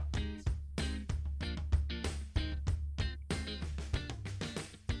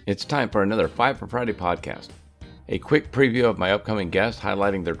It's time for another Five for Friday podcast. A quick preview of my upcoming guests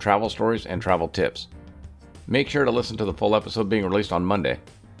highlighting their travel stories and travel tips. Make sure to listen to the full episode being released on Monday.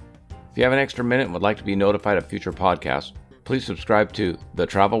 If you have an extra minute and would like to be notified of future podcasts, please subscribe to the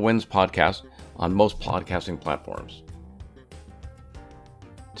Travel Wins podcast on most podcasting platforms.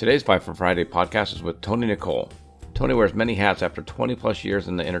 Today's Five for Friday podcast is with Toni Nicole. Toni wears many hats after 20 plus years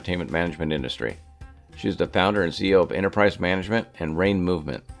in the entertainment management industry. She is the founder and CEO of Enterprise Management and IGN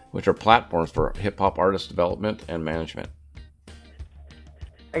Movement, which are platforms for hip-hop artist development and management.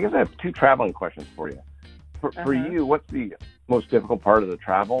 I guess I have two traveling questions for you. For you, what's the most difficult part of the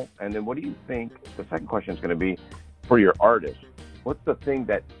travel? And then what do you think, the second question is going to be, for your artists, what's the thing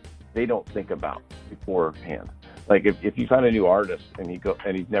that they don't think about beforehand? Like if you find a new artist and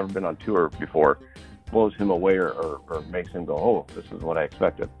he's never been on tour before, blows him away or makes him go, oh, this is what I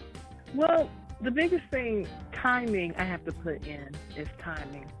expected. Well, the biggest thing, timing, I have to put in is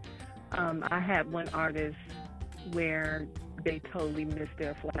timing. I had one artist where they totally missed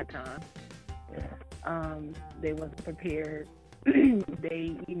their flight time. Yeah. They wasn't prepared.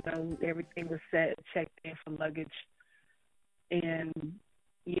 They, everything was set, checked in for luggage, and,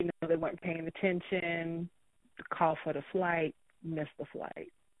 they weren't paying attention. The call for the flight, missed the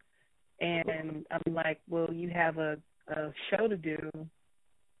flight. And I'm like, well, you have a show to do,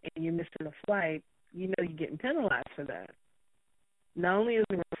 and you're missing a flight, you're getting penalized for that. Not only is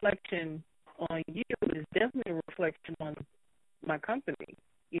it a reflection on you, but it's definitely a reflection on my company,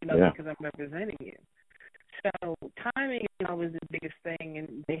 because I'm representing you. So timing is always the biggest thing,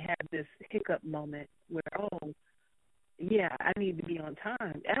 and they had this hiccup moment where, I need to be on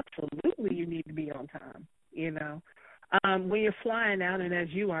time. Absolutely, you need to be on time, When you're flying out, and as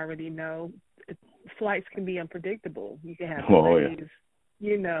you already know, flights can be unpredictable. You can have delays,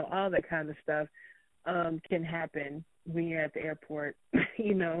 all that kind of stuff can happen when you're at the airport,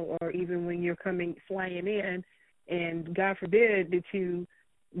 or even when you're flying in, and God forbid that you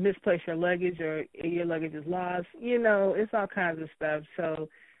misplace your luggage or your luggage is lost. It's all kinds of stuff. So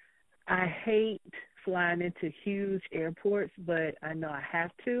I hate flying into huge airports, but I know I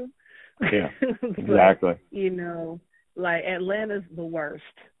have to. Yeah, but, exactly. Like Atlanta's the worst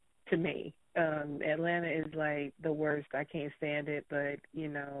to me. Atlanta is like the worst. I can't stand it, but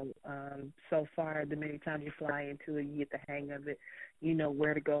so far the many times you fly into it, you get the hang of it. You know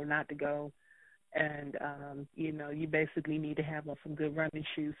where to go, not to go, and you basically need to have on some good running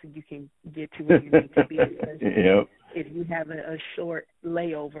shoes so you can get to where you need to be. Yep. If you have a short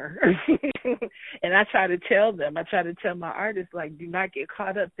layover. And I try to tell my artists, like, do not get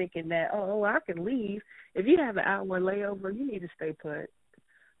caught up thinking that, I can leave. If you have an hour layover, you need to stay put.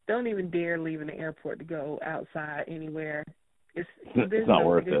 Don't even dare leave in the airport to go outside anywhere. It's not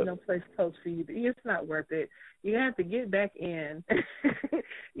worth it. There's no place close for you. It's not worth it. You have to get back in,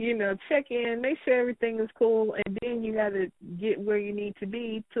 check in, make sure everything is cool, and then you got to get where you need to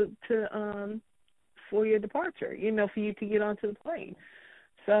be to for your departure, for you to get onto the plane.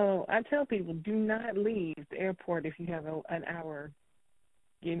 So I tell people, do not leave the airport if you have an hour,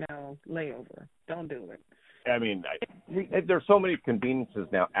 layover. Don't do it. I mean, there's so many conveniences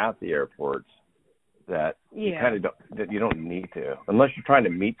now at the airports that you don't need to, unless you're trying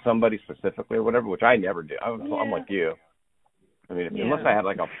to meet somebody specifically or whatever, which I never do. I'm like you. I mean, unless I had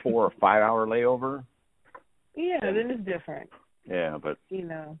like a 4 or 5 hour layover. Yeah, then it's different. Yeah, but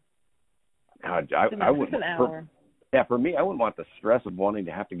God, I wouldn't. An hour. For me, I wouldn't want the stress of wanting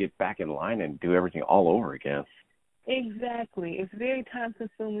to have to get back in line and do everything all over again. Exactly. It's very time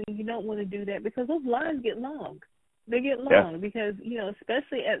consuming. You don't want to do that because those lines get long. They get long because,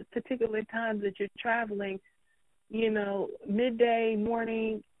 especially at particular times that you're traveling, midday,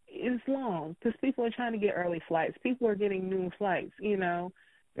 morning, it's long because people are trying to get early flights. People are getting noon flights, You're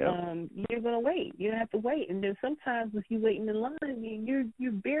going to wait. You have to wait. And then sometimes if you're waiting in line,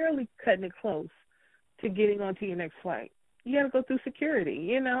 you're barely cutting it close to getting onto your next flight. You got to go through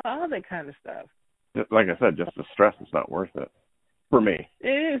security, all that kind of stuff. Like I said, just the stress is not worth it for me.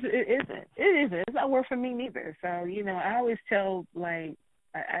 It isn't. It's not worth for me neither. So, I always tell,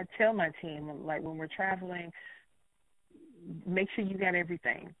 I tell my team, when we're traveling, make sure you got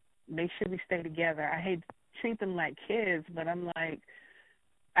everything. Make sure we stay together. I hate to treat them like kids, but I'm like,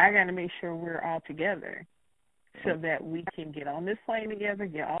 I got to make sure we're all together so that we can get on this plane together,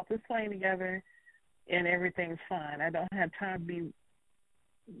 get off this plane together, and everything's fine. I don't have time to be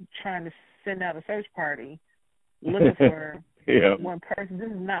trying to send out a search party looking for one person.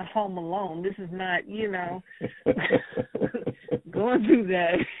 This is not Home Alone. This is not, going through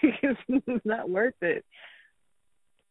that. It's not worth it.